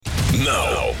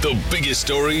Now, the biggest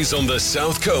stories on the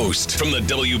South Coast from the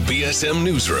WBSM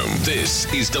Newsroom. This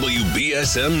is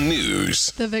WBSM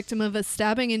News. The victim of a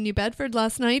stabbing in New Bedford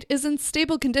last night is in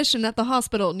stable condition at the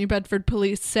hospital, New Bedford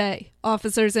police say.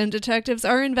 Officers and detectives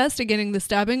are investigating the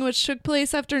stabbing, which took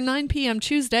place after 9 p.m.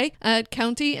 Tuesday at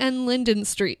County and Linden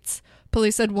Streets.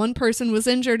 Police said one person was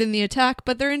injured in the attack,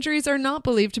 but their injuries are not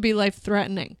believed to be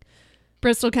life-threatening.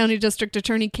 Bristol County District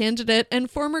Attorney candidate and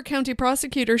former county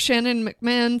prosecutor Shannon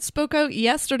McMahon spoke out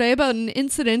yesterday about an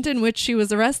incident in which she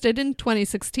was arrested in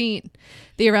 2016.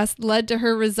 The arrest led to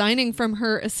her resigning from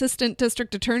her assistant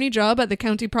district attorney job at the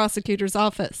county prosecutor's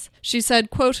office. She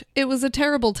said, quote, "It was a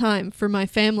terrible time for my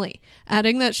family,"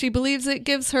 adding that she believes it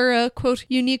gives her a, quote,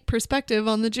 "unique perspective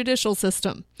on the judicial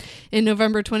system." In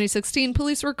November 2016,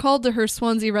 police were called to her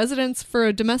Swansea residence for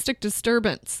a domestic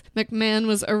disturbance. McMahon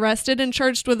was arrested and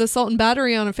charged with assault and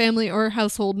battery on a family or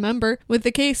household member, with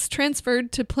the case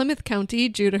transferred to Plymouth County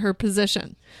due to her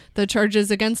position. The charges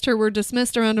against her were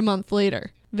dismissed around a month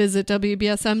later. Visit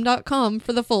WBSM.com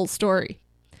for the full story.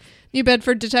 New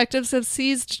Bedford detectives have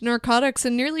seized narcotics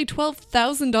and nearly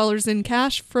 $12,000 in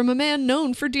cash from a man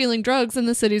known for dealing drugs in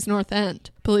the city's North End.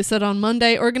 Police said on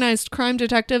Monday organized crime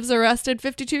detectives arrested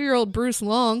 52-year-old Bruce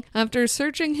Long after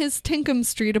searching his Tinkham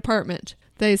Street apartment.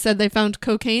 They said they found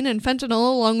cocaine and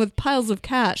fentanyl along with piles of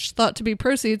cash, thought to be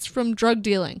proceeds from drug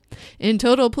dealing. In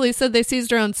total, police said they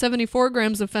seized around 74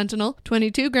 grams of fentanyl,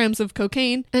 22 grams of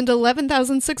cocaine, and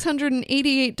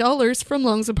 $11,688 from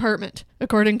Long's apartment.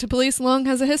 According to police, Long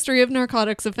has a history of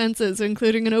narcotics offenses,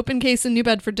 including an open case in New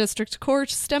Bedford District Court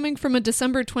stemming from a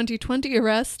December 2020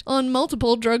 arrest on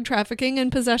multiple drug trafficking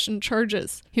and possession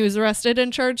charges. He was arrested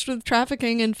and charged with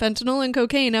trafficking in fentanyl and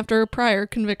cocaine after a prior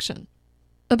conviction.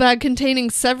 A bag containing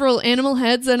several animal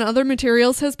heads and other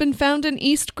materials has been found in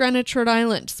East Greenwich, Rhode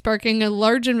Island, sparking a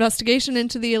large investigation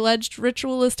into the alleged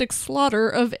ritualistic slaughter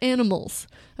of animals.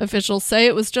 Officials say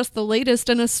it was just the latest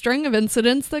in a string of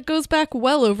incidents that goes back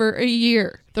well over a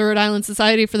year. The Rhode Island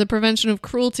Society for the Prevention of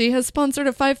Cruelty has sponsored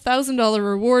a $5,000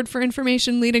 reward for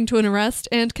information leading to an arrest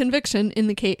and conviction in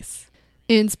the case.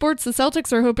 In sports, the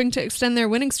Celtics are hoping to extend their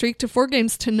winning streak to 4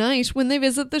 games tonight when they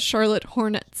visit the Charlotte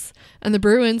Hornets. And the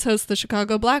Bruins host the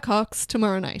Chicago Blackhawks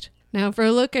tomorrow night. Now for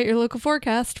a look at your local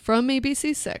forecast from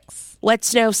ABC6. Wet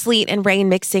snow, sleet, and rain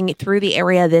mixing through the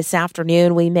area this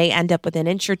afternoon. We may end up with an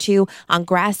inch or two on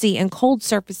grassy and cold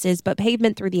surfaces, but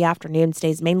pavement through the afternoon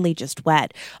stays mainly just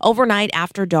wet. Overnight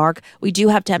after dark, we do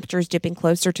have temperatures dipping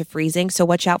closer to freezing, so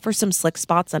watch out for some slick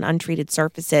spots on untreated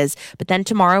surfaces. But then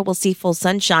tomorrow we'll see full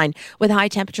sunshine with high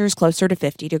temperatures closer to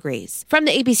 50 degrees. From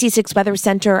the ABC6 Weather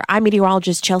Center, I'm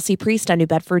meteorologist Chelsea Priest on New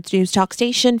Bedford's News Talk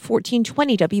Station,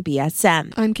 1420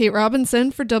 WBSM. I'm Kate Robinson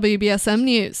for WBSM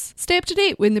News. Stay up to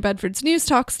date with New Bedford's News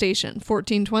Talk Station,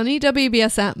 1420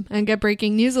 WBSM, and get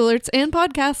breaking news alerts and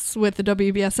podcasts with the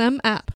WBSM app.